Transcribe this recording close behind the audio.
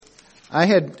I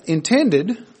had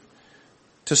intended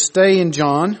to stay in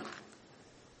John,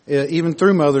 even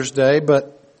through Mother's Day,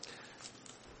 but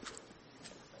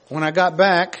when I got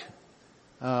back,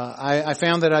 I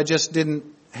found that I just didn't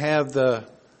have the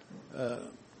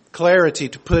clarity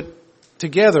to put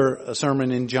together a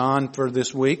sermon in John for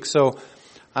this week, so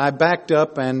I backed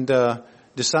up and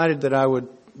decided that I would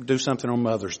do something on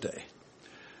Mother's Day.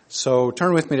 So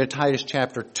turn with me to Titus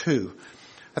chapter 2.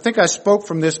 I think I spoke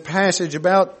from this passage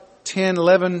about 10,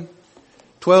 11,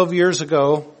 12 years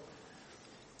ago.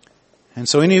 And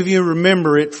so any of you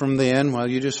remember it from then, well,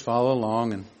 you just follow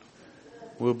along and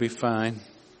we'll be fine.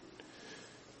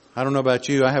 I don't know about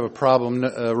you, I have a problem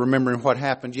remembering what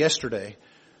happened yesterday,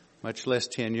 much less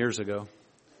 10 years ago.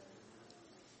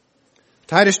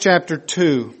 Titus chapter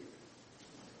 2.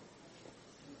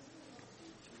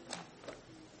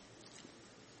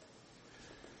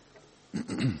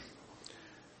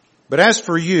 But as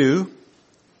for you,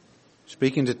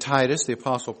 speaking to Titus, the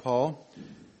Apostle Paul,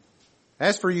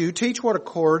 as for you, teach what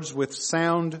accords with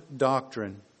sound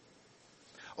doctrine.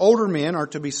 Older men are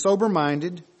to be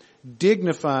sober-minded,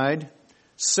 dignified,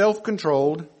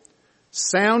 self-controlled,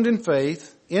 sound in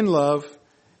faith, in love,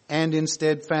 and in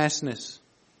steadfastness.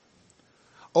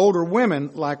 Older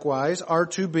women, likewise, are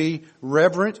to be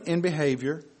reverent in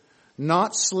behavior,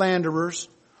 not slanderers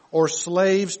or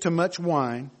slaves to much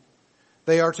wine.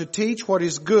 They are to teach what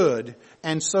is good,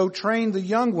 and so train the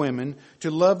young women to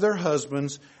love their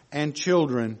husbands and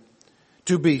children,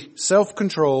 to be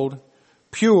self-controlled,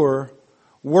 pure,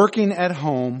 working at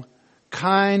home,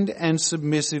 kind and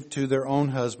submissive to their own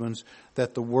husbands,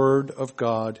 that the word of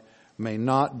God may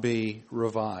not be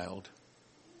reviled.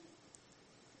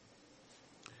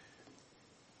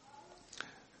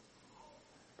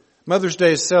 Mother's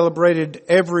Day is celebrated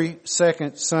every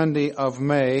second Sunday of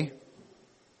May.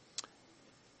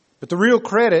 But the real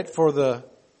credit for the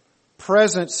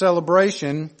present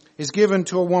celebration is given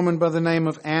to a woman by the name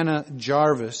of Anna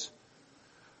Jarvis.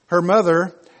 Her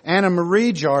mother, Anna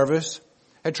Marie Jarvis,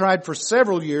 had tried for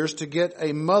several years to get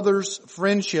a Mother's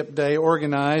Friendship Day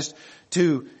organized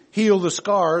to heal the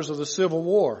scars of the Civil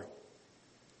War.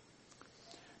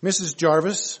 Mrs.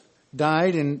 Jarvis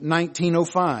died in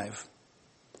 1905.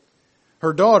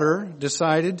 Her daughter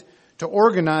decided to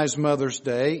organize Mother's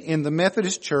Day in the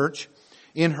Methodist Church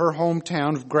in her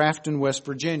hometown of Grafton, West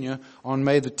Virginia, on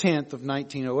May the 10th of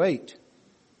 1908,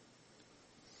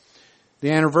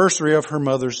 the anniversary of her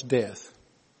mother's death.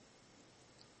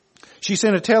 She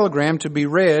sent a telegram to be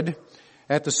read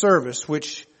at the service,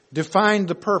 which defined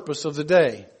the purpose of the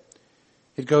day.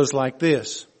 It goes like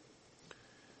this: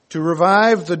 to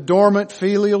revive the dormant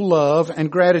filial love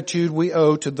and gratitude we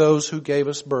owe to those who gave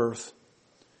us birth,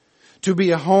 to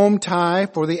be a home tie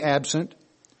for the absent,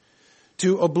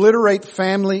 to obliterate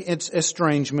family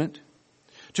estrangement,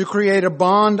 to create a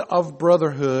bond of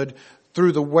brotherhood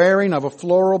through the wearing of a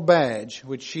floral badge,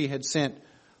 which she had sent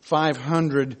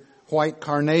 500 white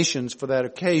carnations for that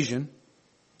occasion,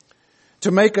 to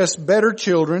make us better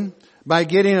children by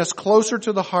getting us closer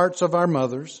to the hearts of our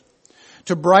mothers,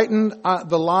 to brighten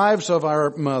the lives of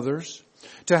our mothers,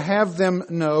 to have them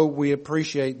know we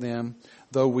appreciate them,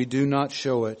 though we do not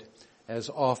show it as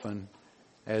often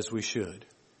as we should.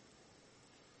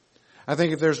 I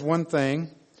think if there's one thing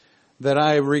that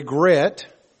I regret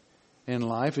in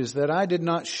life is that I did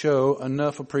not show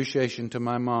enough appreciation to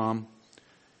my mom,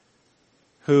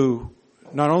 who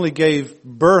not only gave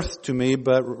birth to me,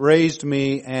 but raised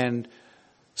me and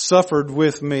suffered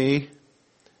with me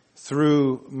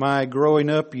through my growing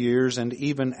up years and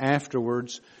even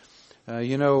afterwards.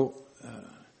 I'm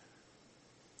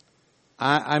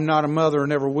not a mother,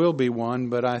 never will be one,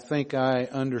 but I think I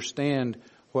understand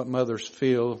what mothers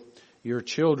feel. Your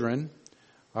children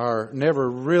are never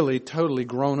really totally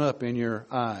grown up in your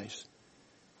eyes.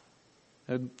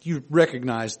 You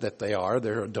recognize that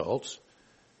they're adults,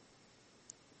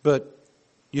 but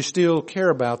you still care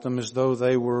about them as though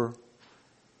they were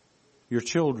your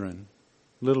children,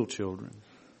 little children.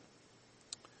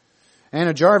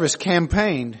 Anna Jarvis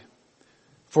campaigned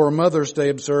for a Mother's Day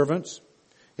observance.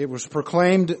 It was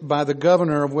proclaimed by the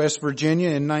governor of West Virginia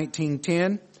in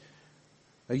 1910.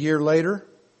 A year later,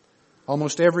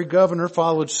 almost every governor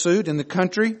followed suit in the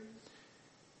country.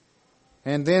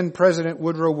 And then President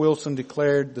Woodrow Wilson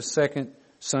declared the second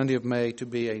Sunday of May to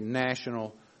be a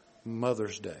national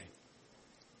Mother's Day.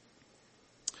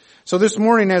 So this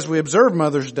morning, as we observe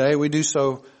Mother's Day, we do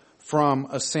so from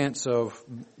a sense of,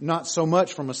 not so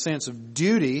much from a sense of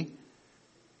duty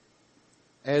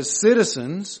as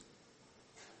citizens,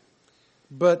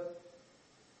 but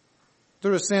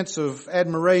through a sense of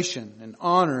admiration and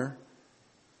honor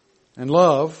and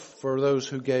love for those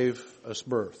who gave us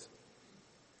birth.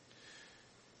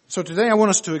 So today I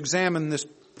want us to examine this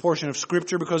portion of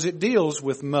Scripture because it deals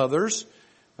with mothers,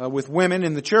 with women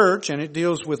in the church, and it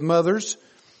deals with mothers.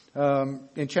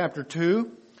 In chapter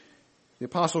 2, the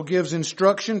apostle gives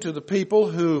instruction to the people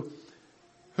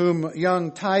whom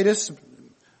young Titus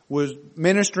was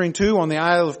ministering to on the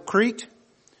Isle of Crete.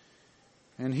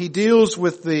 And he deals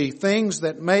with the things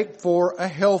that make for a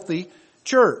healthy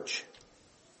church.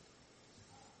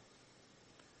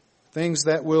 Things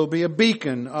that will be a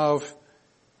beacon of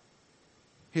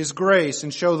His grace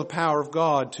and show the power of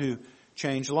God to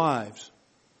change lives.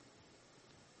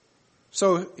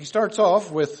 So he starts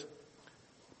off with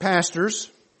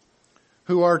pastors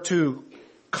who are to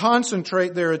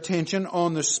concentrate their attention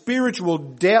on the spiritual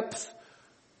depth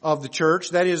of the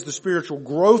church, that is, the spiritual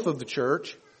growth of the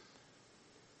church.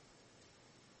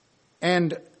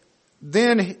 And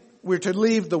then we're to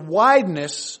leave the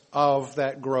wideness of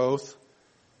that growth,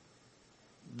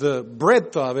 the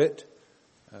breadth of it,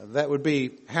 that would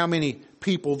be how many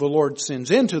people the Lord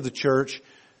sends into the church,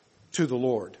 to the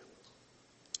Lord.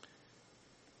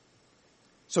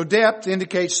 So depth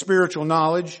indicates spiritual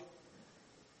knowledge.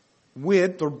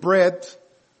 Width or breadth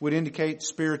would indicate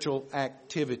spiritual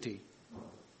activity.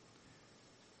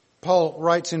 Paul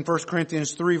writes in 1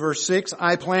 Corinthians 3 verse 6,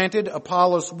 I planted,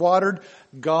 Apollos watered,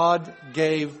 God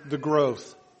gave the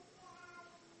growth.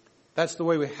 That's the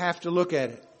way we have to look at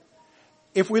it.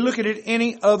 If we look at it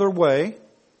any other way,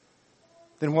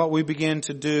 then what we begin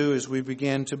to do is we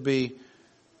begin to be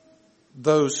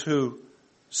those who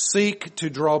seek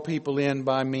to draw people in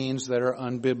by means that are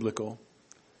unbiblical.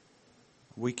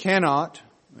 We cannot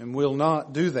and will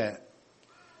not do that.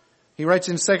 He writes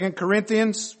in 2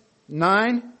 Corinthians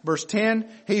 9, verse 10,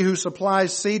 He who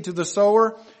supplies seed to the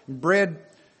sower, bread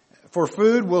for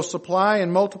food, will supply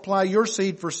and multiply your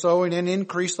seed for sowing and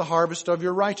increase the harvest of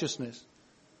your righteousness.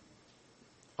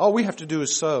 All we have to do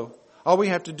is sow. All we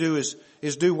have to do is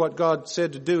do what God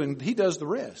said to do, and He does the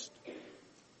rest.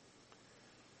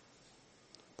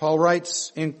 Paul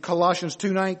writes in Colossians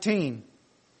 2:19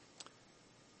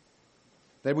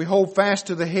 that we hold fast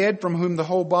to the head, from whom the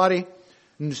whole body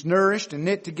is nourished and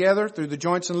knit together through the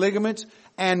joints and ligaments,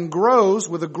 and grows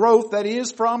with a growth that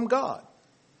is from God.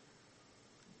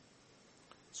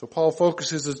 So Paul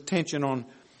focuses his attention on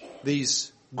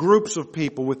these groups of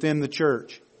people within the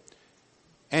church.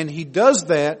 And he does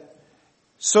that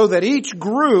so that each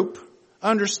group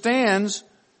understands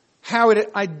how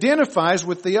it identifies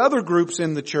with the other groups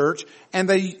in the church, and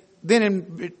they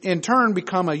then in turn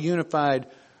become a unified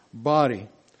body.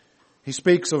 He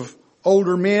speaks of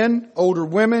older men, older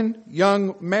women,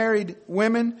 young married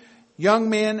women, young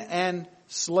men, and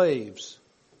slaves.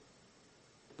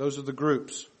 Those are the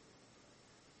groups.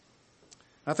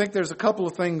 I think there's a couple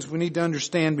of things we need to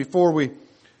understand before we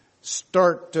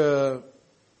start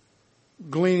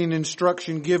gleaning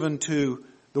instruction given to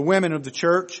the women of the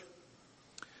church.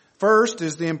 First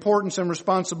is the importance and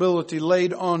responsibility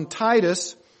laid on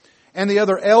Titus and the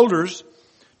other elders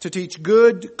to teach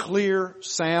good, clear,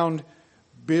 sound,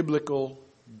 biblical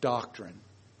doctrine.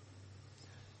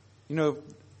 You know,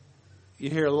 you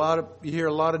hear a lot of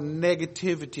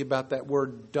negativity about that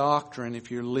word doctrine if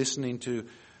you're listening to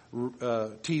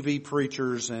TV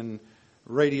preachers and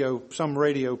some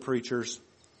radio preachers.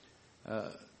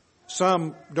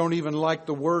 Some don't even like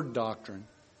the word doctrine.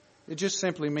 It just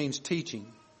simply means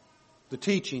teaching, the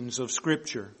teachings of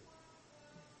Scripture.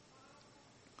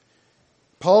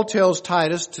 Paul tells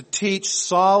Titus to teach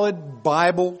solid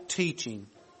Bible teaching.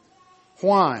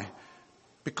 Why?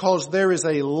 Because there is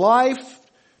a life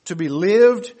to be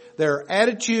lived, there are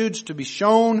attitudes to be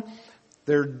shown,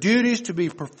 there are duties to be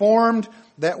performed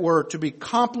that were to be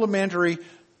complementary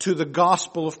to the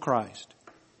gospel of Christ.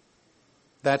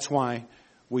 That's why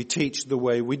we teach the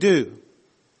way we do.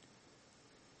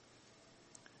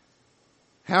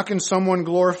 How can someone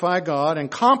glorify God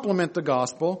and complement the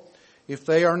gospel if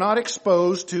they are not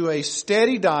exposed to a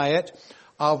steady diet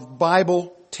of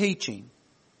Bible teaching?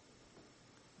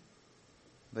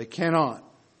 They cannot.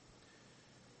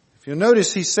 If you'll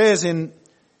notice, he says in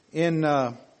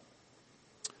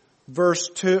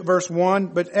verse 1,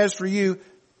 but as for you,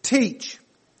 teach.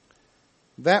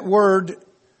 That word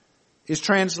is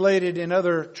translated in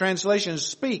other translations,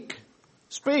 speak.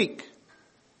 Speak.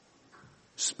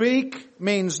 Speak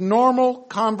means normal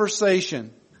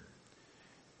conversation.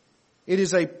 It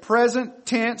is a present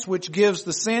tense which gives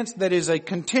the sense that is a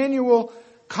continual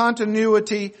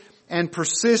continuity and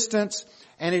persistence,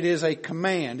 and it is a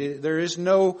command. There is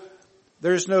no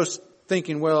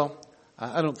thinking, well,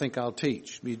 I don't think I'll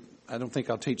teach. I don't think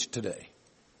I'll teach today.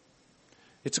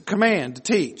 It's a command to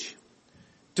teach.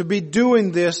 To be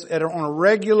doing this on a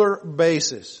regular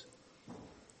basis.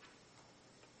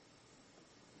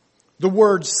 The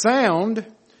word sound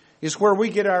is where we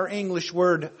get our English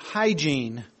word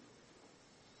hygiene.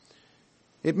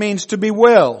 It means to be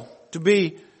well, to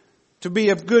be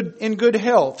in good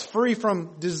health, free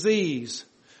from disease.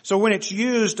 So when it's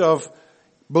used of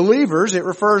believers, it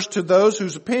refers to those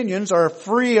whose opinions are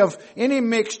free of any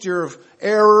mixture of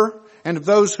error and of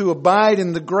those who abide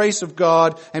in the grace of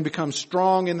God and become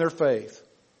strong in their faith.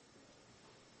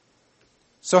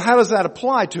 So how does that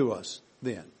apply to us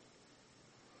then?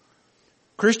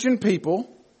 Christian people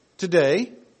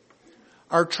today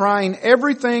are trying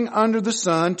everything under the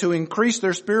sun to increase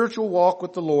their spiritual walk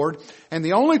with the Lord, and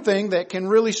the only thing that can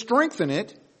really strengthen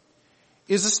it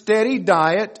is a steady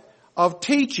diet of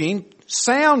teaching,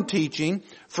 sound teaching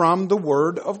from the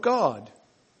Word of God.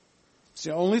 It's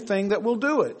the only thing that will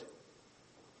do it.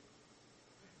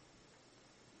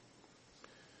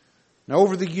 Now,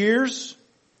 over the years,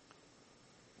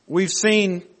 we've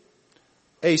seen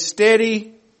a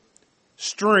steady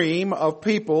stream of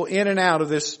people in and out of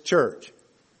this church.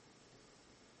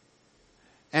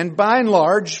 And by and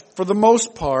large, for the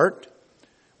most part,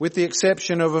 with the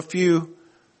exception of a few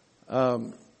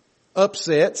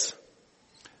upsets,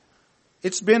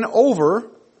 it's been over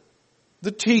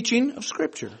the teaching of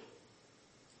Scripture.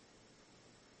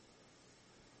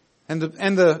 And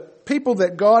the people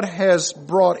that God has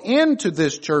brought into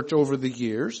this church over the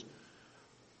years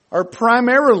are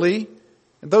primarily,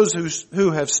 those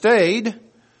who have stayed,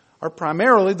 are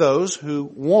primarily those who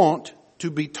want to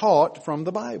be taught from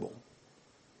the Bible.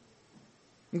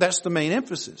 And that's the main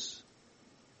emphasis.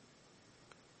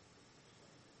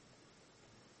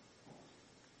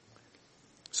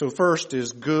 So first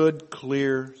is good,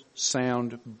 clear,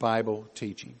 sound Bible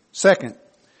teaching. Second,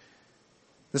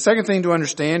 the second thing to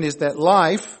understand is that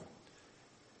life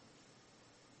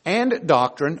and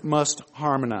doctrine must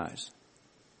harmonize.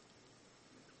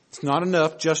 It's not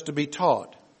enough just to be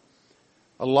taught.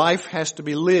 A life has to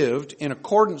be lived in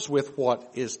accordance with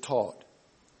what is taught.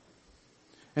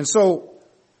 And so,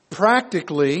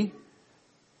 practicality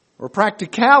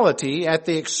at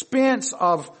the expense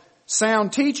of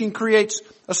sound teaching creates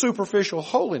a superficial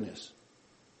holiness.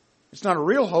 It's not a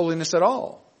real holiness at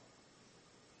all.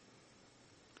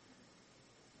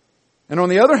 And on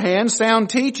the other hand, sound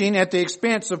teaching at the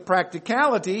expense of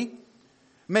practicality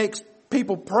makes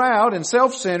people proud and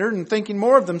self-centered and thinking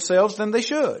more of themselves than they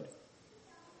should.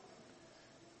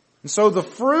 And so the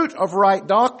fruit of right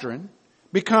doctrine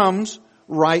becomes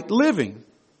right living.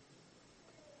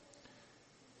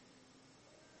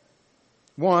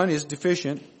 One is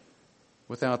deficient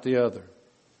without the other.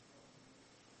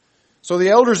 So the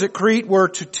elders at Crete were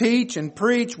to teach and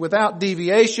preach without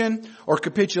deviation or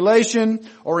capitulation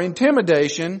or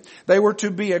intimidation. They were to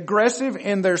be aggressive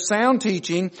in their sound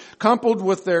teaching, coupled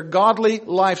with their godly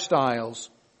lifestyles.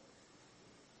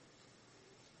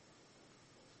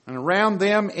 And around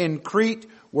them in Crete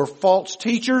were false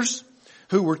teachers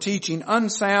who were teaching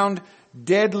unsound,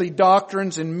 deadly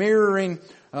doctrines and mirroring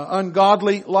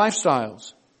ungodly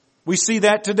lifestyles. We see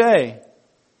that today.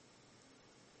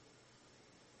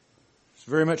 It's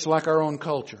very much like our own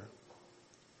culture.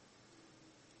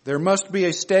 There must be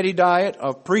a steady diet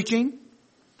of preaching,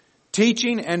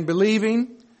 teaching and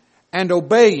believing and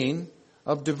obeying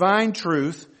of divine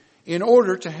truth in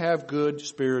order to have good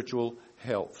spiritual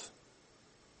health.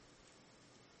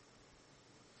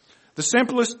 The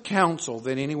simplest counsel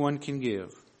that anyone can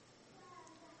give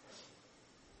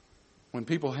when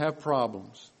people have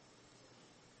problems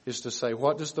is to say,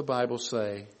 what does the Bible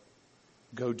say?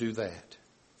 Go do that.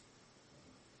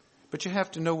 But you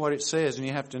have to know what it says, and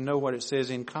you have to know what it says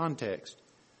in context.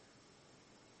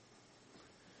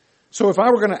 So if I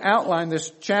were going to outline this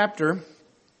chapter,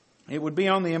 it would be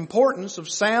on the importance of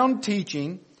sound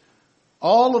teaching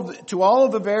to all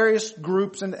of the various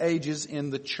groups and ages in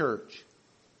the church.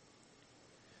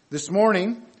 This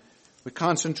morning, we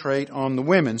concentrate on the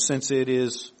women since it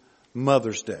is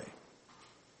Mother's Day.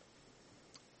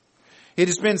 It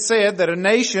has been said that a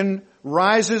nation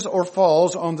rises or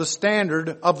falls on the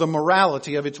standard of the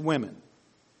morality of its women.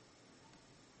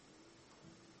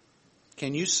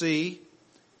 Can you see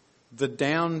the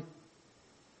downturn,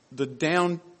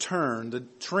 the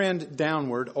trend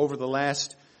downward over the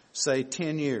last, say,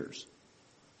 10 years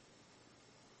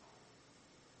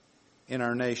in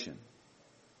our nation?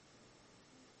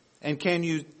 And can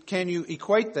you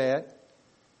equate that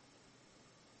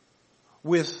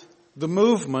with the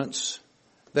movements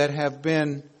that have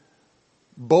been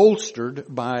bolstered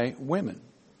by women?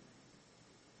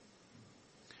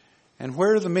 And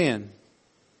where are the men?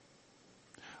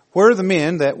 Where are the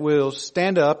men that will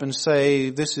stand up and say,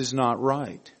 this is not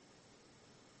right?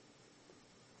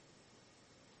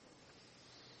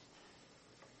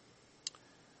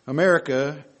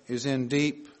 America is in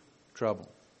deep trouble.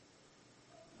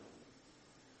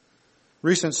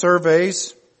 Recent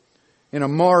surveys in a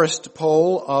Marist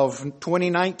poll of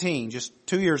 2019, just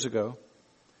 2 years ago,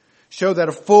 show that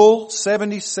a full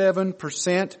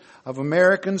 77% of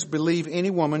Americans believe any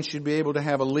woman should be able to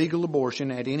have a legal abortion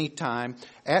at any time,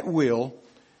 at will,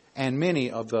 and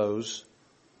many of those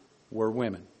were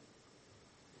women.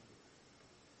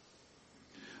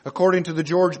 According to the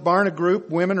George Barna Group,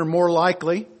 women are more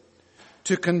likely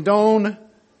to condone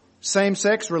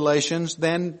same-sex relations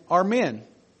than are men.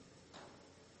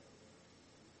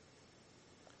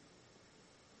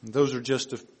 Those are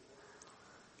just a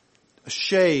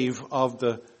shave of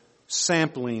the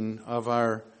sampling of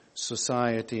our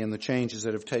society and the changes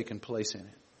that have taken place in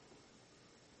it.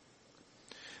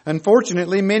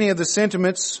 Unfortunately, many of the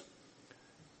sentiments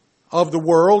of the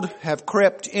world have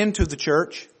crept into the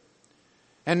church,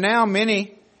 and now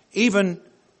many, even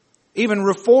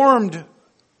Reformed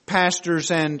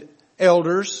pastors and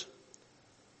elders,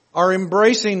 are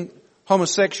embracing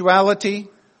homosexuality,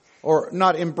 or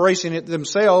not embracing it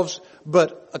themselves,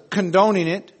 but condoning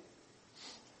it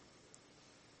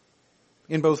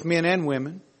in both men and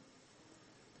women.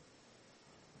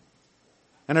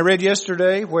 And I read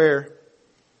yesterday where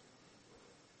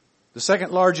the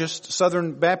second largest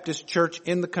Southern Baptist church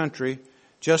in the country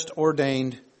just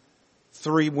ordained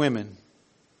 3 women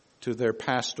to their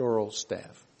pastoral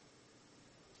staff.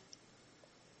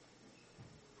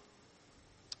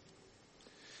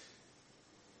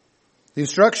 The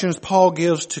instructions Paul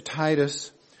gives to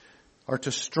Titus are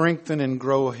to strengthen and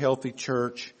grow a healthy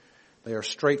church. They are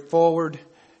straightforward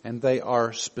and they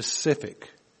are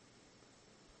specific.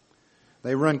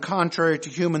 They run contrary to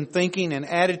human thinking and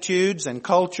attitudes and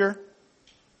culture.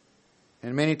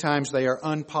 And many times they are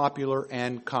unpopular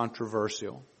and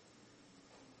controversial.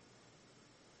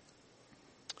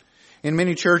 In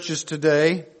many churches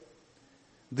today,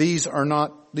 these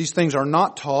things are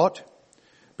not taught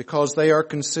because they are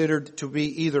considered to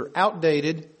be either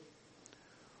outdated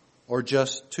or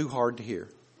just too hard to hear.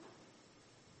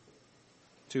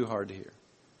 Too hard to hear.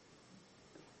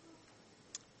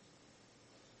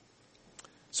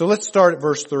 So let's start at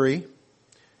verse 3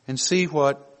 and see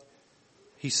what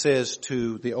he says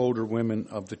to the older women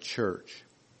of the church.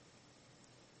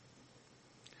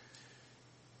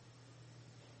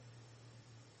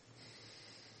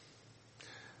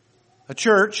 A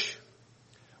church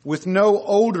with no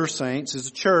older saints is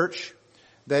a church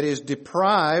that is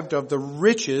deprived of the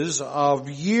riches of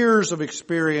years of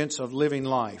experience of living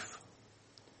life.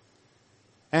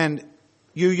 And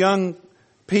you young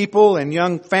people and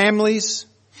young families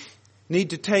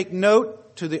need to take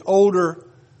note to the older,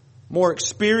 more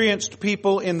experienced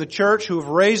people in the church who have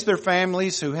raised their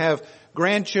families, who have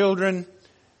grandchildren,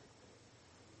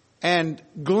 and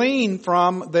glean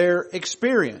from their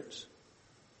experience.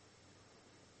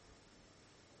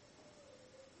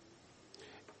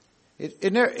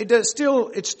 It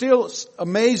still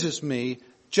amazes me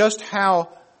just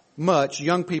how much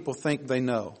young people think they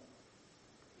know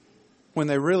when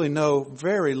they really know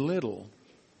very little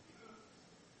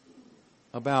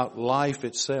about life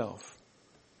itself.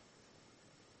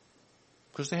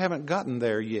 Because they haven't gotten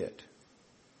there yet.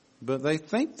 But they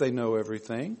think they know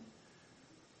everything.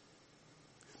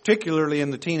 Particularly in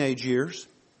the teenage years.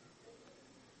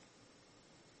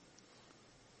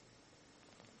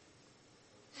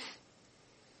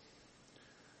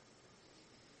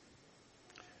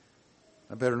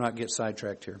 I better not get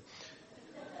sidetracked here.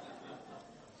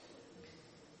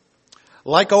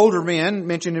 Like older men,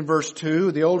 mentioned in verse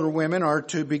 2, the older women are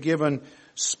to be given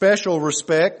special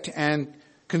respect and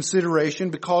consideration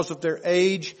because of their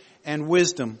age and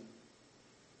wisdom.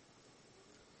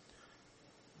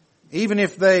 Even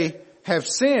if they have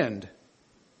sinned,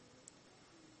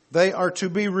 they are to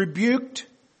be rebuked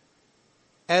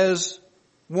as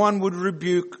one would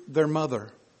rebuke their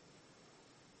mother.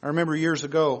 I remember years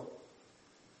ago,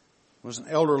 there was an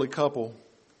elderly couple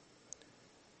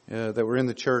that were in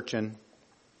the church, and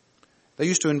they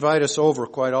used to invite us over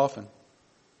quite often.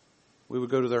 We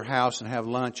would go to their house and have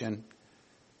lunch, and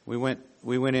we went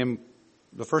in.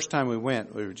 The first time we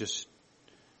went, we were just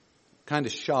kind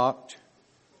of shocked.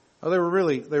 Oh, they were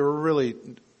really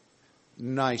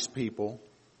nice people.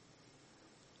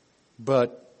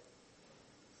 But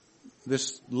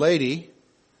this lady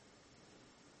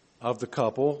of the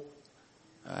couple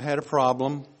had a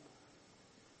problem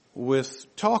with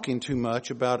talking too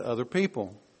much about other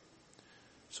people.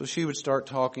 So she would start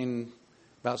talking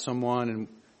about someone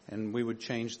and we would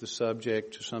change the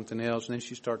subject to something else. And then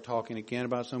she'd start talking again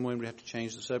about someone. We'd have to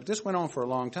change the subject. This went on for a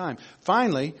long time.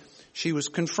 Finally, she was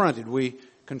confronted. We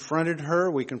confronted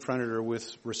her. We confronted her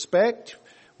with respect,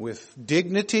 with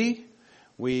dignity.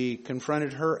 We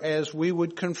confronted her as we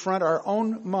would confront our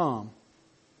own mom.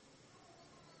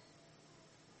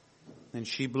 And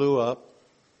she blew up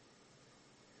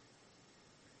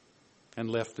and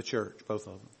left the church, both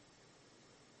of them.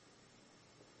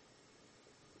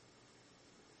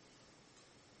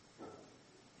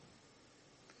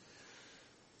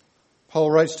 Paul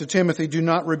writes to Timothy, do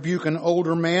not rebuke an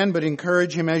older man, but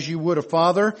encourage him as you would a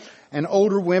father, and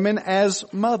older women as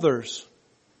mothers.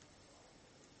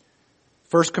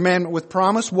 First commandment with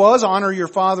promise was, honor your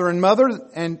father and mother,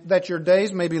 and that your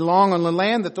days may be long on the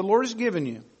land that the Lord has given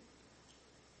you.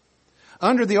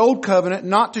 Under the old covenant,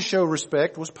 not to show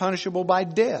respect was punishable by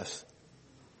death.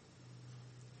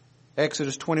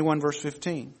 Exodus 21 verse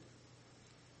 15.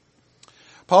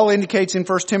 Paul indicates in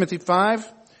 1 Timothy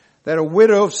 5 that a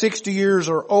widow of 60 years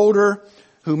or older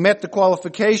who met the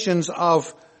qualifications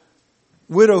of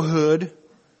widowhood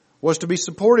was to be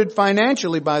supported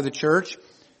financially by the church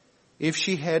if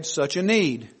she had such a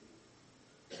need.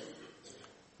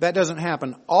 That doesn't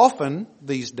happen often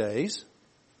these days,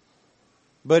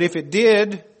 but if it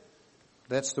did,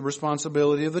 that's the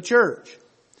responsibility of the church.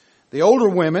 The older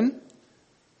women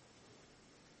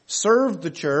served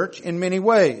the church in many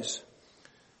ways.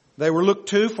 They were looked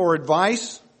to for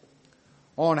advice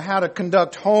on how to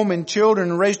conduct home and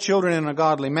children and raise children in a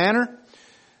godly manner.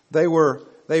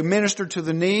 They ministered to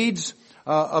the needs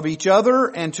of each other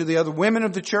and to the other women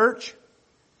of the church.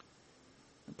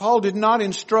 Paul did not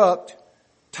instruct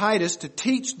Titus to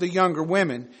teach the younger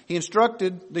women. He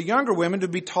instructed the younger women to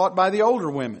be taught by the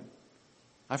older women.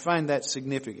 I find that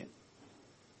significant.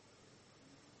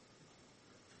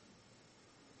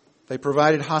 They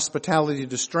provided hospitality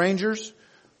to strangers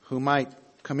who might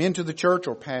come into the church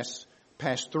or pass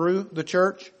through the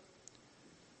church.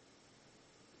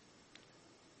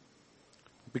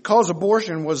 Because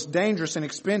abortion was dangerous and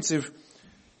expensive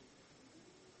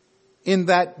in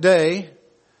that day,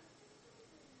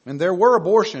 and there were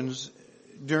abortions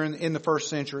in the first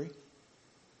century,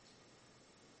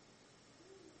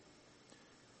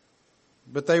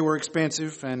 but they were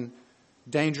expensive and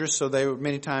dangerous, so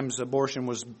many times abortion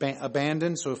was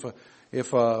abandoned. So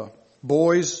if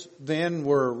boys then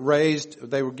were raised,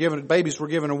 babies were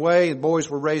given away, and boys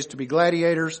were raised to be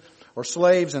gladiators or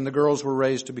slaves, and the girls were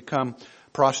raised to become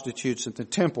prostitutes at the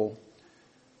temple.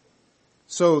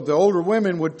 So the older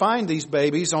women would find these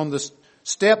babies on the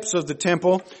steps of the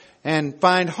temple and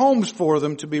find homes for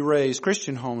them to be raised,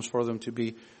 Christian homes for them to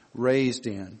be raised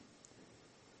in.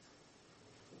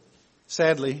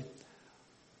 Sadly,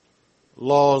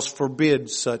 laws forbid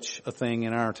such a thing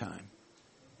in our time.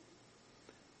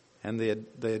 And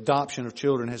the adoption of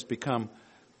children has become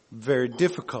very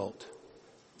difficult,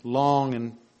 long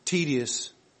and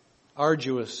tedious,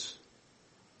 arduous.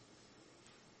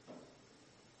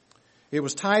 It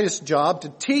was Titus' job to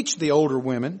teach the older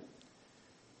women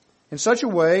in such a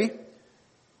way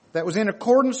that was in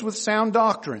accordance with sound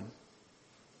doctrine.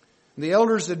 The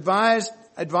elders'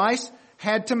 advice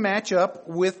had to match up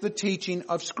with the teaching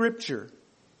of Scripture.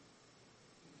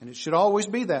 And it should always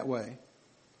be that way.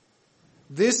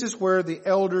 This is where the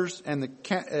elders and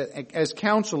as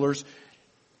counselors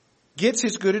gets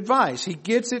his good advice. He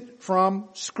gets it from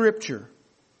Scripture.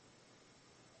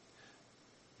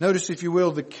 Notice, if you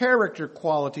will, the character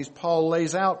qualities Paul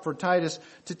lays out for Titus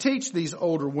to teach these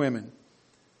older women.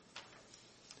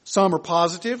 Some are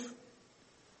positive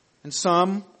and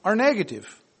some are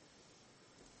negative.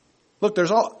 Look,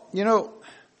 I've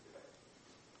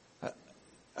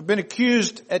been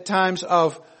accused at times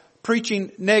of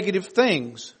preaching negative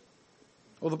things.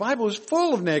 Well, the Bible is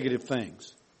full of negative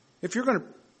things. If you're going to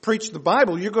preach the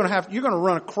Bible, you're going to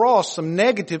run across some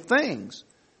negative things.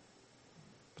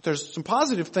 But there's some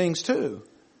positive things too.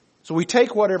 So we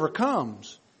take whatever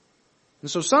comes.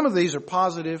 And so some of these are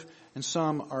positive and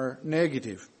some are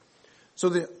negative. So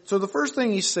the first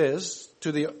thing he says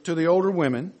to the older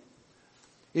women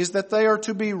is that they are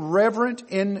to be reverent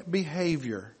in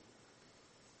behavior.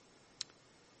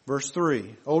 Verse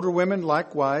 3, older women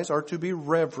likewise are to be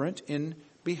reverent in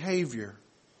behavior.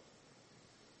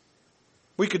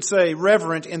 We could say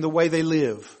reverent in the way they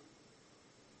live.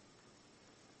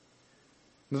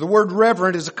 The word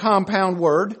reverent is a compound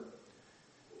word,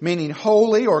 meaning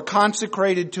holy or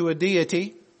consecrated to a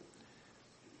deity.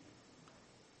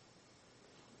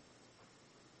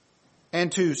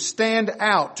 And to stand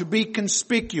out, to be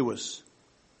conspicuous.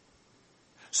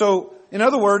 So, in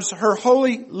other words, her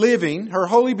holy living, her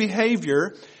holy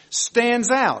behavior stands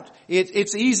out.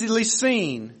 It's easily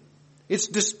seen. It's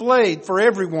displayed for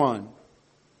everyone.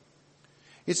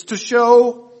 It's to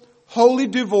show holy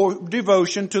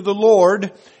devotion to the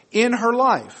Lord in her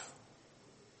life.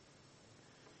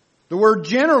 The word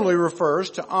generally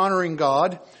refers to honoring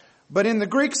God, but in the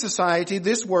Greek society,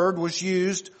 this word was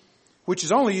used, which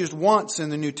is only used once in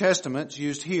the New Testament, it's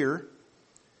used here,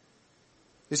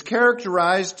 is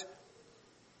characterized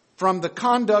from the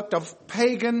conduct of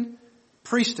pagan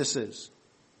priestesses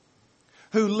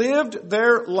who lived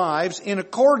their lives in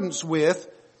accordance with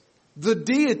the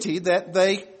deity that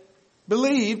they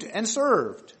believed and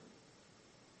served.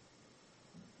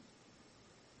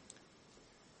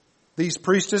 These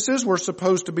priestesses were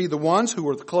supposed to be the ones who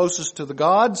were the closest to the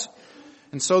gods,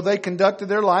 and so they conducted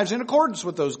their lives in accordance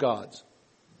with those gods.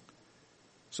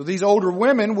 So these older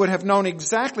women would have known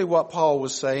exactly what Paul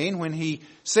was saying when he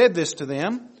said this to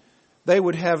them. They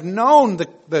would have known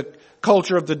the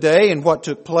culture of the day and what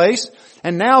took place,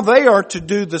 and now they are to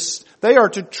do this. They are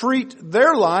to treat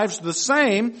their lives the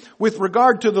same with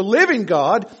regard to the living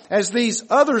God as these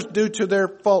others do to their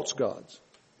false gods.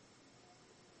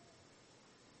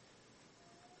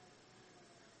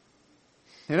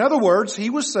 In other words, he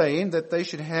was saying that they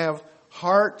should have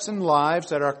hearts and lives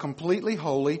that are completely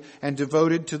holy and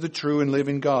devoted to the true and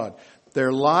living God.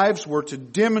 Their lives were to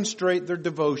demonstrate their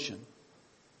devotion.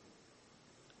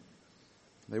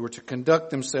 They were to conduct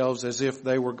themselves as if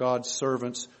they were God's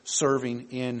servants serving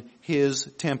in His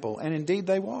temple. And indeed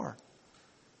they were.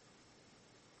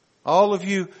 All of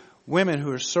you women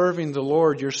who are serving the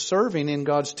Lord, you're serving in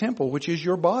God's temple, which is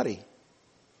your body.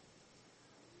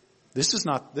 This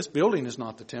building is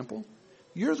not the temple.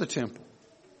 You're the temple.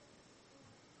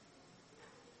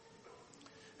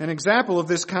 An example of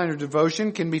this kind of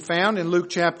devotion can be found in Luke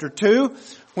chapter 2,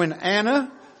 when Anna,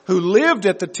 who lived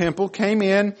at the temple, came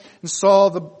in and saw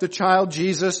the child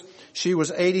Jesus.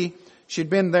 She'd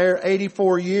been there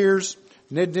 84 years,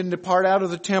 and didn't depart out of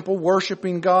the temple,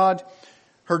 worshiping God.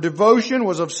 Her devotion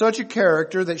was of such a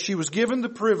character that she was given the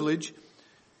privilege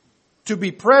to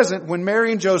be present when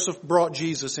Mary and Joseph brought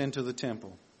Jesus into the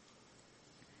temple.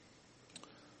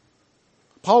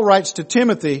 Paul writes to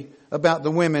Timothy about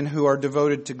the women who are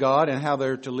devoted to God and how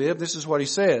they're to live. This is what he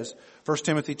says, 1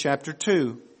 Timothy chapter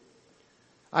 2.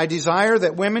 I desire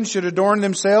that women should adorn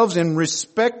themselves in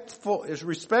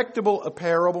respectable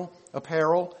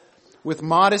apparel, with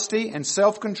modesty and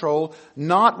self-control,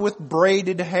 not with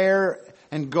braided hair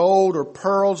and gold or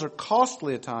pearls or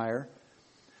costly attire,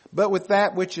 but with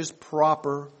that which is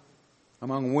proper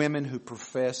among women who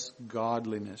profess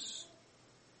godliness.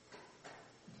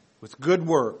 With good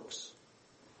works,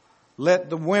 let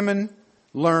the women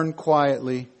learn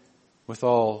quietly with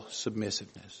all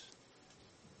submissiveness.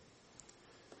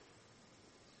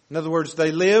 In other words,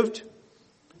 they lived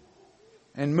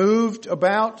and moved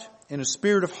about in a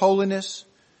spirit of holiness,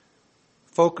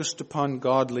 focused upon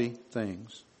godly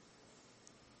things.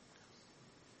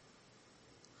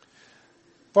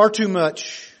 Far too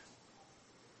much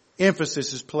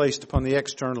emphasis is placed upon the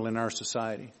external in our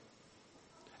society,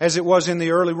 as it was in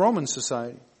the early Roman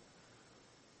society.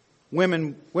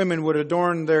 Women would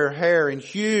adorn their hair in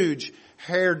huge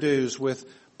hairdos with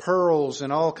pearls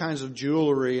and all kinds of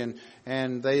jewelry,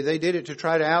 and they did it to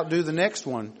try to outdo the next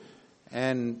one.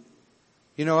 And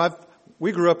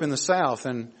we grew up in the South,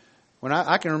 and when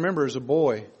I can remember as a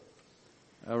boy,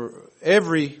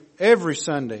 every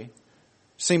Sunday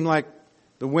seemed like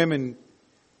the women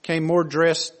came more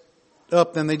dressed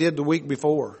up than they did the week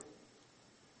before.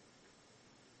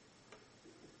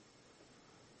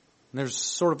 And there's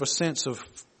sort of a sense of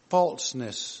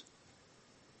falseness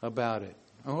about it.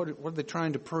 What are they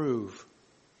trying to prove?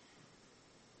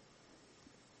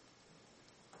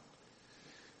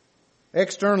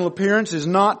 External appearance is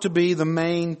not to be the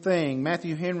main thing.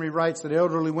 Matthew Henry writes that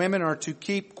elderly women are to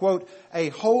keep, quote, a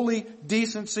holy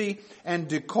decency and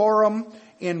decorum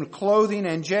in clothing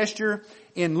and gesture,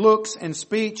 in looks and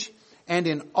speech, and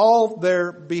in all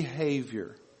their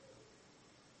behavior.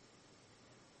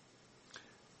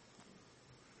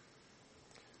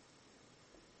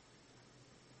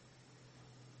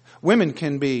 Women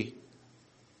can be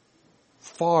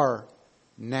far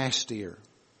nastier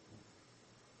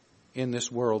in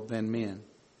this world than men.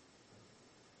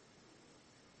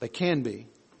 They can be.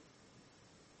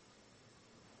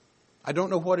 I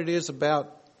don't know what it is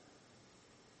about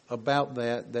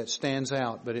that stands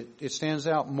out, but it stands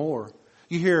out more.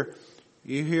 You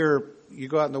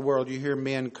go out in the world, you hear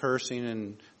men cursing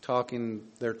and talking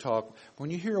their talk.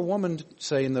 When you hear a woman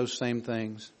saying those same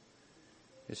things,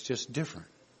 it's just different.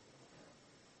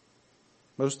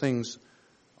 Most things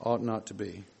ought not to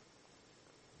be.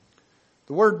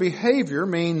 The word behavior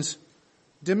means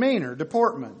demeanor,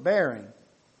 deportment, bearing,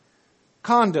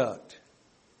 conduct.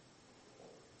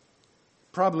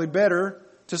 Probably better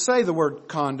to say the word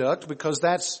conduct because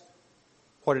that's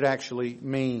what it actually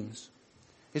means.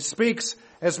 It speaks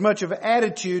as much of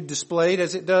attitude displayed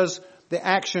as it does the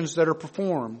actions that are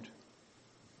performed.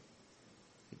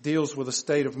 It deals with a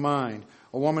state of mind.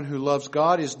 A woman who loves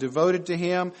God is devoted to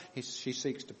Him. She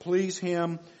seeks to please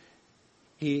Him.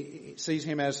 He sees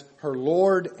Him as her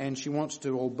Lord, and she wants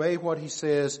to obey what He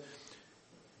says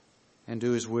and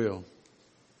do His will.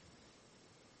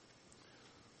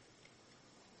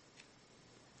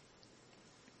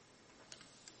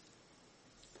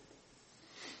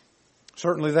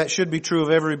 Certainly that should be true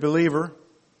of every believer,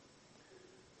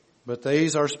 but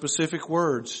these are specific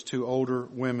words to older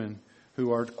women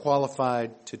who are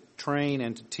qualified to train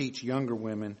and to teach younger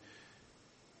women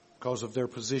because of their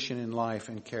position in life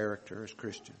and character as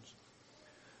Christians.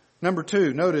 Number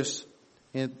 2, notice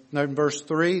in verse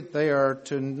 3, they are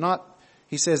to not,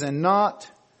 he says, and not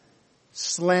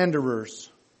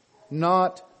slanderers.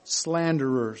 Not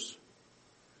slanderers.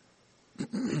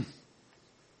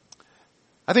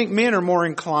 I think men are more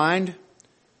inclined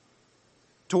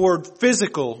toward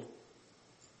physical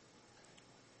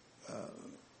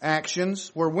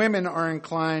actions, where women are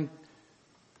inclined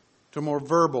to more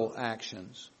verbal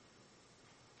actions.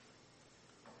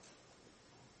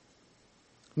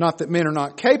 Not that men are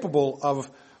not capable of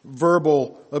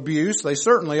verbal abuse, they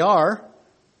certainly are.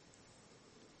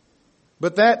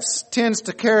 But that tends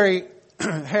to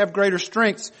have greater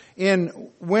strengths in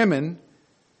women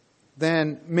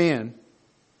than men.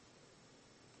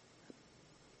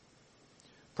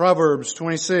 Proverbs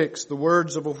 26, the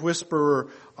words of a whisperer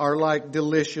are like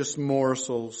delicious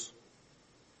morsels.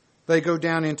 They go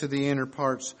down into the inner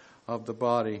parts of the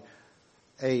body.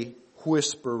 A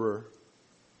whisperer.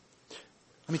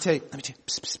 Let me tell you. Psst,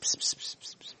 psst, psst, psst, psst,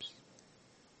 psst,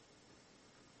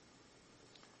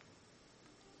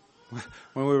 psst.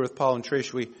 When we were with Paul and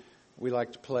Trish, we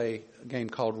like to play a game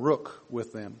called Rook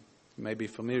with them. You may be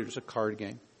familiar. It's a card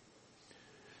game.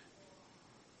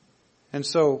 And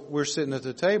so we're sitting at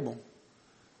the table,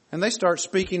 and they start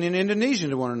speaking in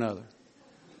Indonesian to one another.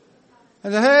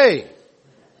 And say, hey,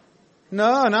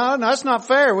 no, that's not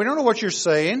fair. We don't know what you're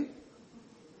saying.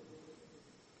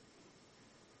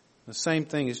 The same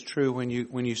thing is true when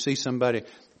you see somebody.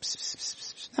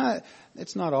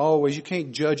 It's not always. You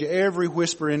can't judge every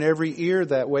whisper in every ear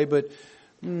that way, but,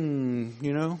 be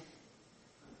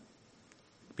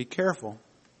careful.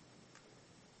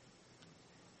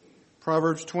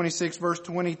 Proverbs 26 verse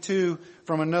 22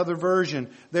 from another version.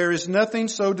 There is nothing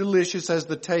so delicious as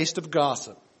the taste of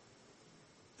gossip.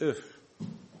 Ugh.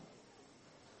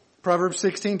 Proverbs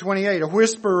 16:28. A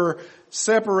whisperer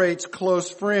separates close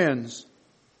friends.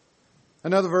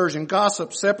 Another version.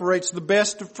 Gossip separates the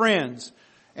best of friends.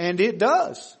 And it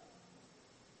does.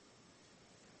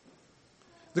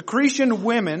 The Cretan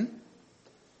women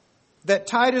that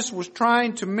Titus was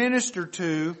trying to minister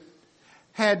to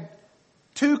had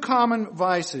 2 common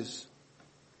vices: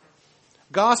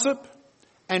 gossip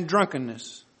and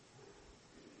drunkenness.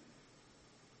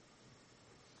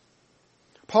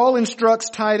 Paul instructs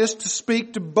Titus to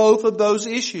speak to both of those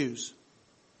issues.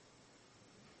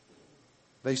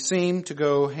 They seem to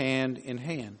go hand in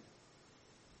hand.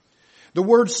 The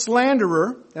word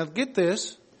slanderer, now get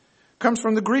this, comes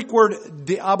from the Greek word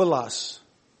diabolos,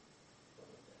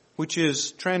 which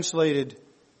is translated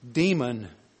demon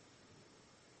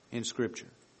in Scripture,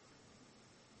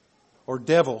 or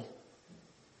devil.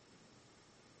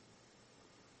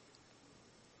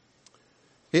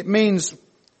 It means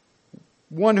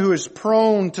one who is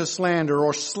prone to slander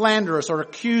or slanderous or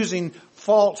accusing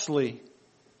falsely.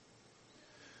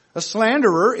 A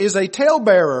slanderer is a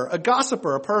talebearer, a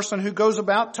gossiper, a person who goes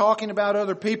about talking about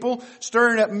other people,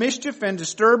 stirring up mischief and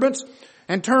disturbance,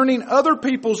 and turning other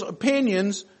people's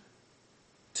opinions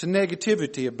to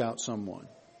negativity about someone.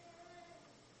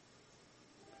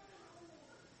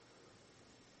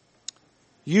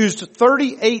 Used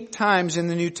 38 times in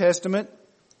the New Testament.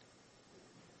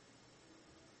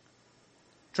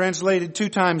 Translated 2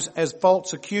 times as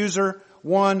false accuser,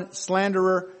 1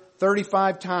 slanderer,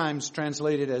 35 times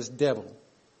translated as devil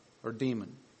or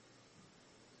demon.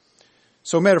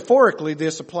 So metaphorically,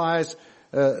 this applies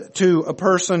to a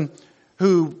person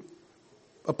who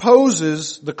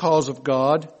opposes the cause of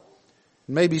God,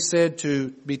 may be said to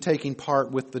be taking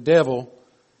part with the devil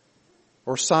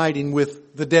or siding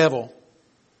with the devil.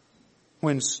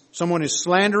 When someone is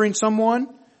slandering someone,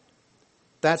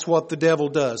 that's what the devil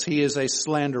does. He is a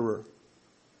slanderer.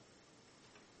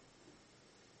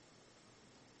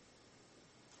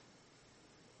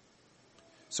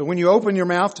 So when you open your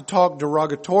mouth to talk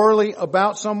derogatorily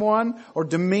about someone or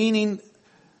demeaning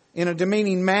in a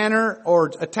demeaning manner,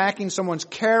 or attacking someone's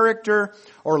character,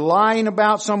 or lying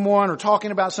about someone, or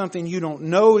talking about something you don't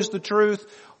know is the truth,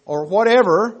 or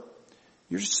whatever,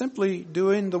 you're simply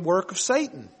doing the work of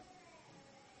Satan.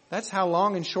 That's how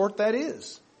long and short that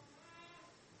is.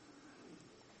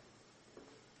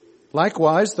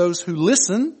 Likewise, those who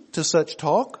listen to such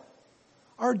talk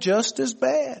are just as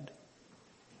bad.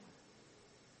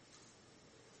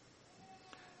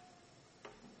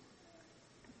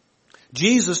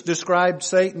 Jesus described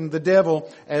Satan, the devil,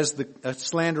 as the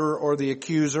slanderer or the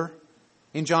accuser.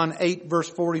 In John 8, verse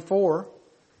 44,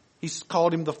 he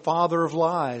called him the father of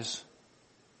lies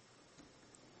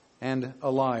and a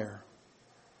liar.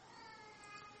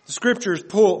 The Scripture is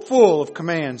full of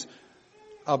commands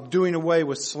of doing away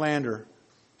with slander.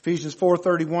 Ephesians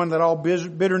 4:31, let all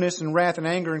bitterness and wrath and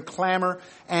anger and clamor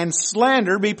and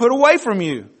slander be put away from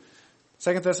you.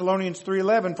 2 Thessalonians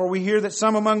 3:11, for we hear that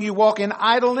some among you walk in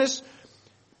idleness,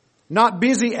 not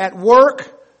busy at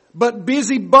work, but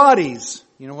busy bodies.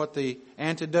 You know what the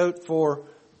antidote for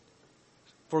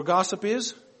gossip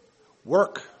is?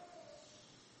 Work.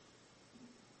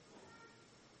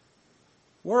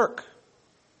 Work.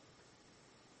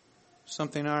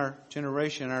 Something our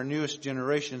generation, our newest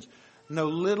generations, know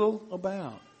little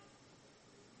about.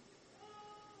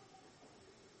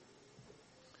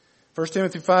 1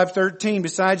 Timothy 5:13,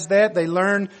 besides that, they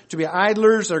learn to be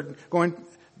idlers, or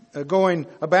going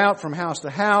about from house to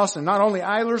house, and not only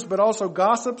idlers, but also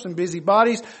gossips and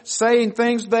busybodies, saying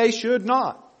things they should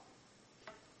not.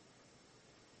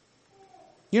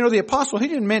 You know, the apostle, he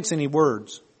didn't mince any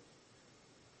words.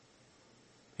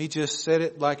 He just said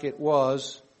it like it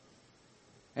was,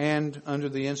 and under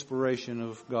the inspiration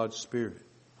of God's Spirit.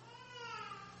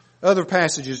 Other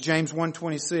passages, James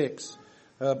 1:26,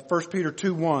 1 Peter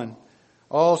 2:1,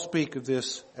 all speak of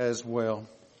this as well.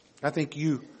 I think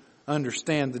you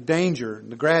understand the danger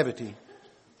and the gravity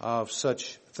of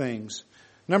such things.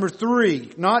 Number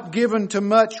 3, not given to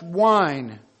much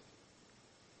wine.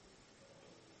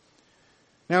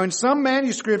 Now, in some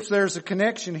manuscripts, there's a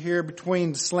connection here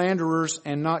between slanderers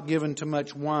and not given to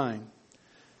much wine.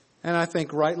 And I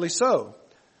think rightly so.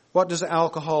 What does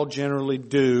alcohol generally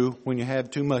do when you have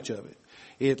too much of it?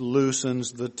 It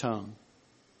loosens the tongue.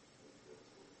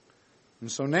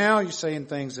 And so now you're saying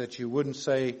things that you wouldn't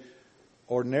say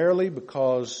ordinarily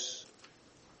because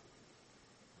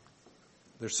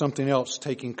there's something else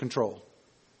taking control.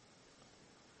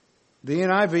 The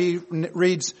NIV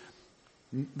reads,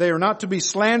 they are not to be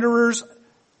slanderers,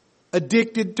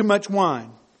 addicted to much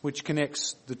wine, which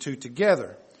connects the two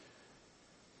together.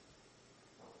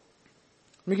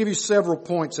 Let me give you several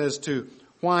points as to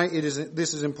why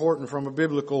this is important from a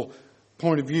biblical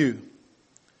point of view.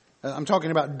 I'm talking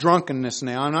about drunkenness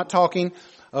now. I'm not talking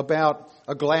about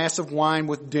a glass of wine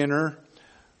with dinner.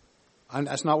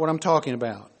 That's not what I'm talking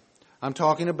about. I'm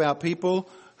talking about people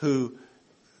who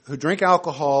drink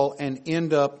alcohol and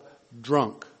end up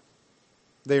drunk.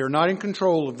 They are not in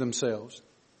control of themselves.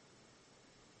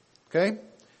 Okay?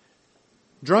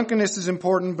 Drunkenness is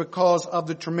important because of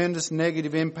the tremendous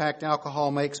negative impact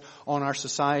alcohol makes on our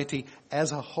society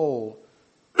as a whole.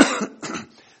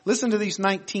 Listen to these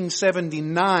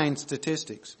 1979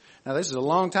 statistics. Now, this is a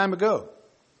long time ago.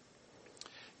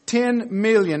 10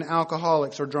 million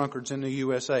alcoholics or drunkards in the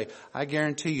USA. I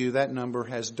guarantee you that number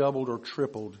has doubled or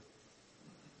tripled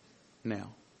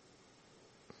now.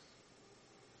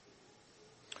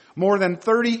 More than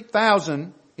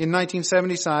 30,000 in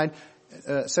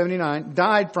 1979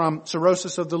 died from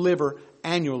cirrhosis of the liver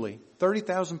annually.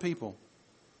 30,000 people.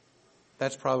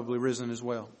 That's probably risen as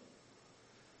well.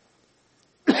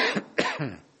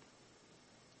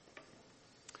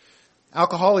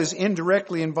 Alcohol is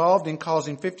indirectly involved in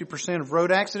causing 50% of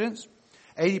road accidents,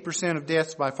 80% of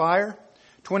deaths by fire,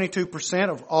 22%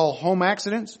 of all home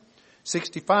accidents,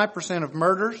 65% of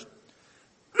murders,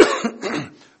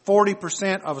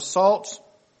 40% of assaults,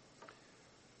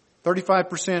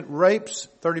 35% rapes,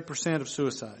 30% of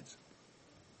suicides.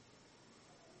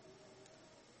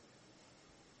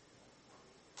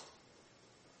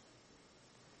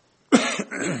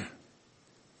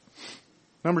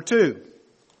 Number 2,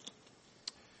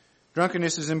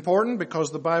 drunkenness is important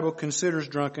because the Bible considers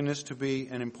drunkenness to be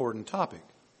an important topic.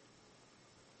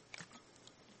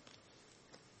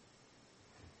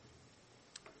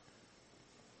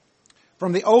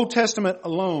 From the Old Testament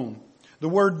alone, the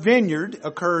word vineyard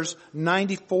occurs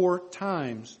 94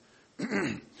 times.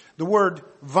 The word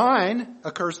vine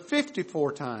occurs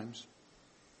 54 times.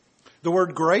 The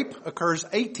word grape occurs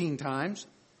 18 times.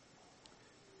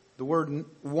 The word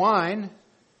wine,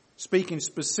 speaking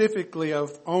specifically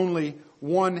of only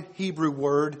one Hebrew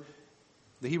word,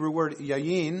 the Hebrew word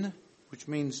yayin, which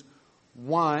means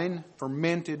wine,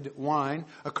 fermented wine,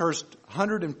 occurs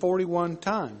 141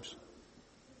 times.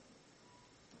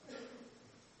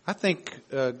 I think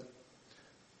God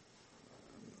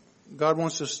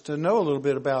wants us to know a little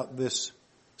bit about this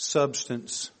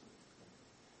substance.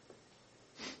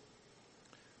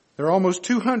 There are almost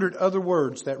 200 other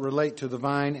words that relate to the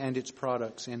vine and its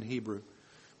products in Hebrew.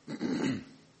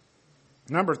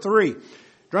 Number 3,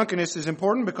 drunkenness is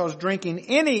important because drinking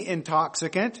any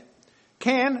intoxicant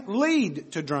can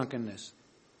lead to drunkenness.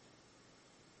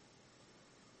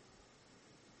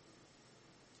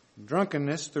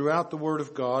 Drunkenness throughout the Word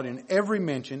of God in every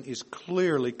mention is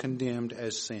clearly condemned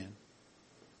as sin.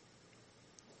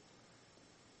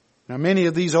 Now, many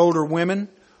of these older women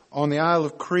on the Isle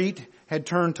of Crete had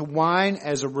turned to wine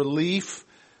as a relief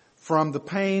from the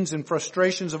pains and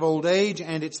frustrations of old age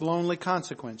and its lonely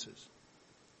consequences.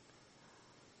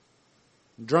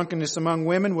 Drunkenness among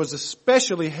women was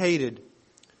especially hated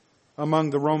among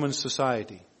the Roman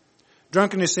society.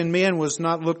 Drunkenness in men was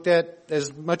not looked at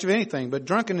as much of anything, but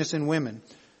drunkenness in women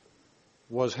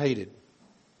was hated.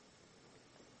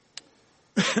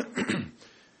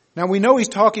 Now we know he's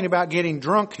talking about getting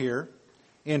drunk here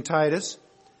in Titus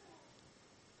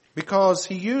because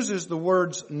he uses the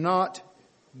words not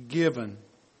given,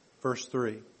 verse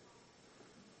 3.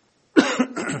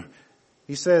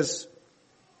 He says,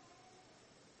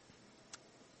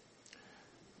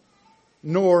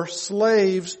 nor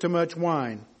slaves to much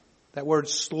wine. That word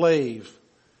slave,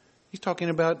 he's talking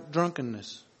about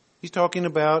drunkenness. He's talking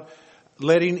about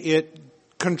letting it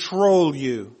control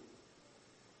you.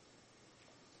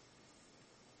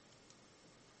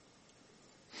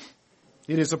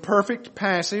 It is a perfect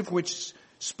passive which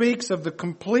speaks of the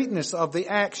completeness of the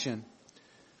action.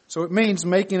 So it means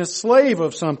making a slave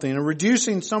of something or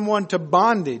reducing someone to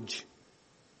bondage.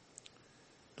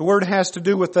 The word has to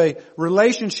do with a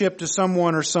relationship to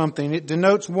someone or something. It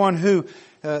denotes one who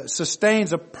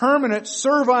sustains a permanent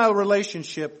servile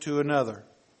relationship to another.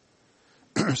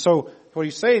 So what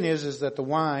he's saying is that the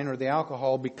wine or the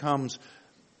alcohol becomes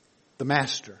the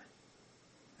master.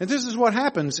 And this is what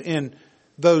happens in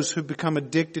those who become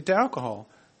addicted to alcohol.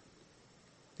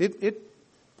 It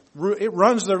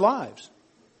runs their lives.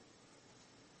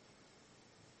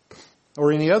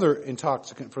 Or any other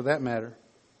intoxicant for that matter.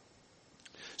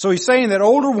 So he's saying that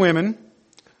older women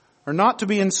are not to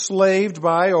be enslaved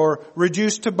by or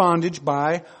reduced to bondage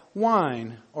by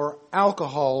wine or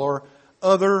alcohol or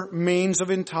other means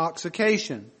of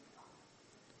intoxication.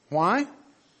 Why?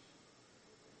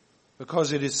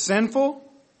 Because it is sinful.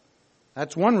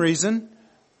 That's one reason.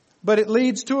 But it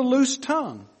leads to a loose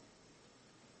tongue.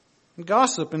 And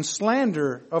gossip and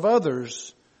slander of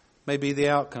others may be the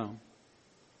outcome.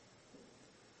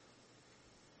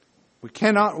 We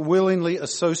cannot willingly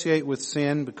associate with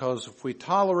sin because if we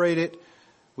tolerate it,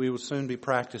 we will soon be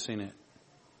practicing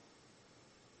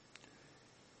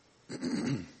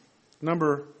it.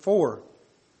 Number 4,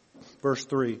 verse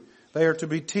 3. They are to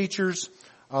be teachers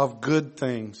of good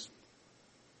things.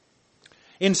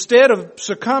 Instead of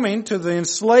succumbing to the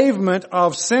enslavement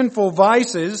of sinful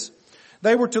vices,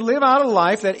 they were to live out a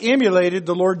life that emulated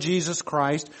the Lord Jesus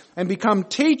Christ and become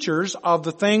teachers of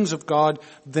the things of God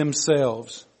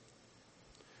themselves.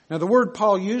 Now the word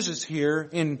Paul uses here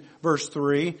in verse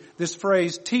 3, this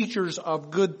phrase, teachers of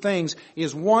good things,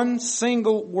 is one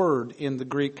single word in the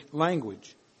Greek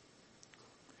language.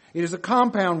 It is a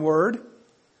compound word.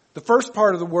 The first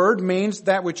part of the word means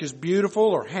that which is beautiful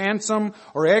or handsome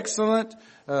or excellent,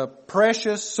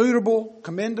 precious, suitable,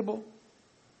 commendable.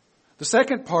 The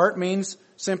second part means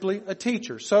simply a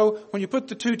teacher. So when you put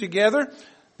the two together,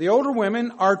 the older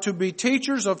women are to be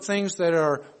teachers of things that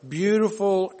are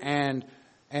beautiful and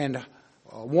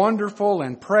wonderful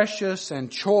and precious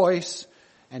and choice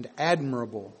and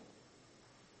admirable.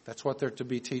 That's what they're to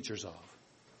be teachers of.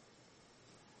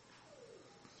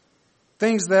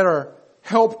 Things that are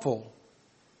helpful,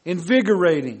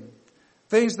 invigorating,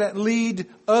 things that lead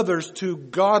others to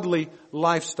godly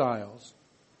lifestyles.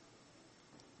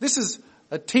 This is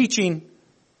a teaching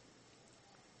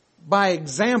by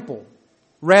example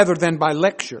rather than by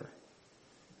lecture.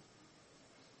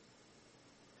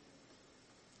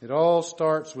 It all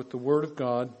starts with the Word of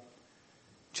God,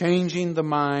 changing the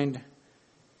mind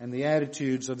and the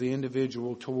attitudes of the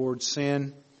individual toward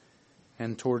sin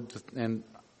and toward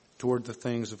the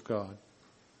things of God.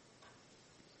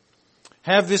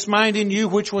 Have this mind in you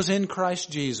which was in Christ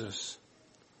Jesus.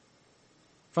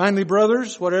 Finally,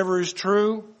 brothers, whatever is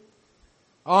true,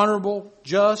 honorable,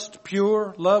 just,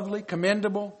 pure, lovely,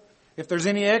 commendable, if there's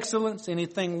any excellence,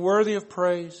 anything worthy of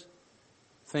praise,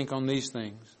 think on these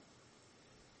things.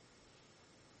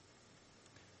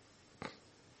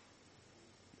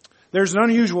 There's an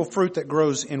unusual fruit that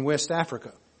grows in West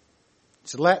Africa.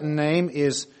 Its Latin name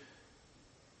is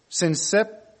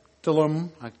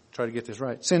Cinseptulum, I try to get this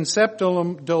right,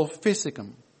 Cinseptulum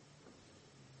dulficicum.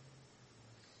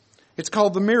 It's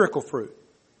called the miracle fruit.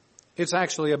 It's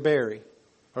actually a berry,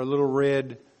 or a little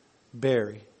red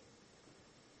berry.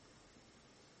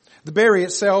 The berry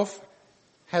itself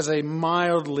has a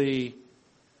mildly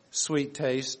sweet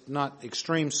taste, not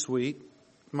extreme sweet,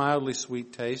 mildly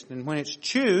sweet taste. And when it's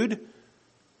chewed,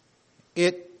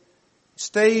 it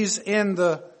stays in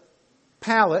the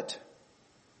palate.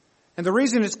 And the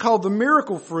reason it's called the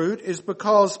miracle fruit is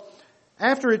because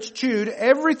after it's chewed,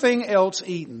 everything else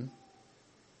eaten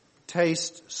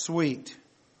tastes sweet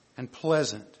and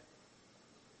pleasant.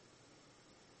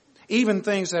 Even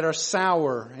things that are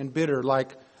sour and bitter,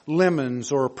 like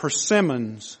lemons or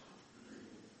persimmons,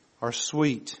 are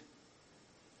sweet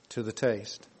to the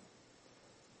taste.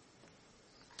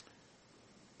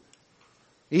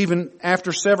 Even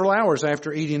after several hours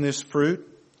after eating this fruit,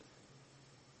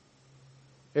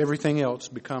 everything else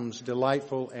becomes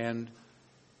delightful and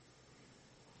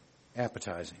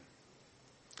appetizing.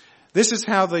 This is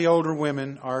how the older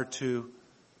women are to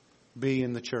be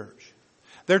in the church.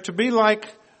 They're to be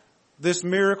like this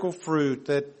miracle fruit,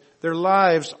 that their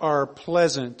lives are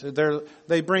pleasant.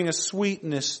 They bring a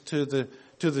sweetness to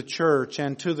the church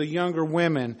and to the younger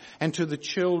women and to the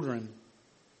children.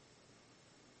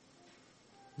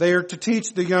 They are to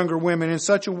teach the younger women in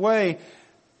such a way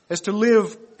as to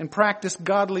live and practice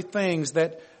godly things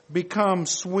that become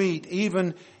sweet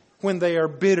even when they are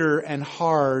bitter and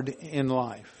hard in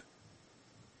life.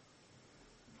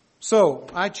 So,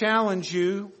 I challenge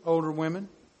you, older women,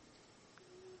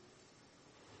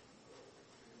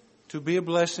 to be a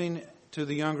blessing to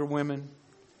the younger women.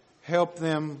 Help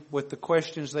them with the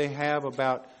questions they have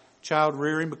about child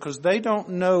rearing, because they don't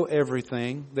know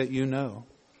everything that you know.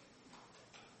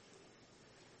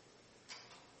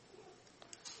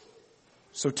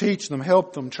 So teach them,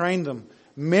 help them, train them,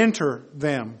 mentor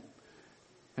them,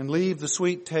 and leave the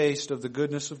sweet taste of the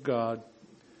goodness of God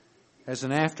as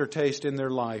an aftertaste in their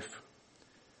life.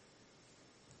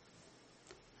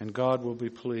 And God will be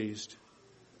pleased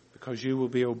because you will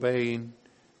be obeying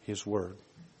His Word.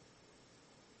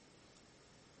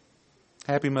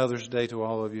 Happy Mother's Day to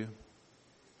all of you.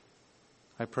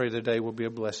 I pray the day will be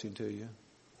a blessing to you,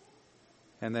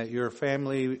 and that your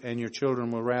family and your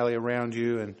children will rally around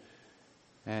you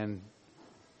and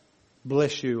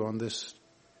bless you on this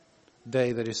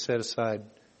day that is set aside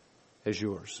as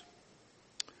yours.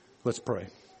 Let's pray.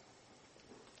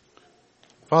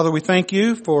 Father, we thank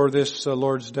you for this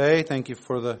Lord's Day. Thank you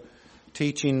for the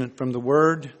teaching from the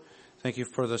Word. Thank you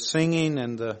for the singing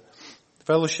and the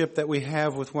fellowship that we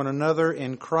have with one another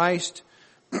in Christ.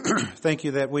 Thank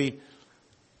you that we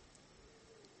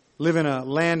live in a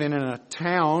land and in a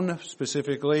town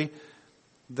specifically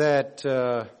that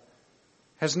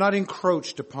has not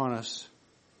encroached upon us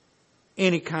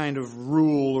any kind of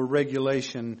rule or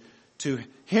regulation to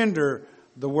hinder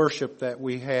the worship that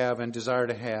we have and desire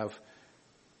to have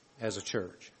as a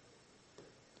church.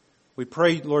 We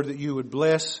pray, Lord, that you would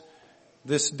bless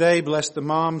this day, bless the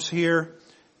moms here,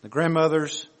 the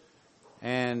grandmothers,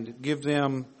 and give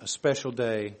them a special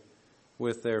day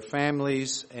with their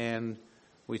families. And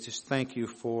we just thank you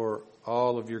for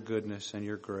all of your goodness and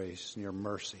your grace and your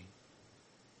mercy.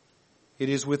 It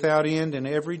is without end, and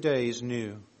every day is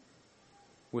new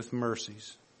with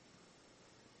mercies.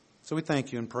 So we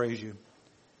thank you and praise you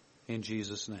in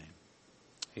Jesus' name.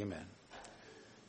 Amen.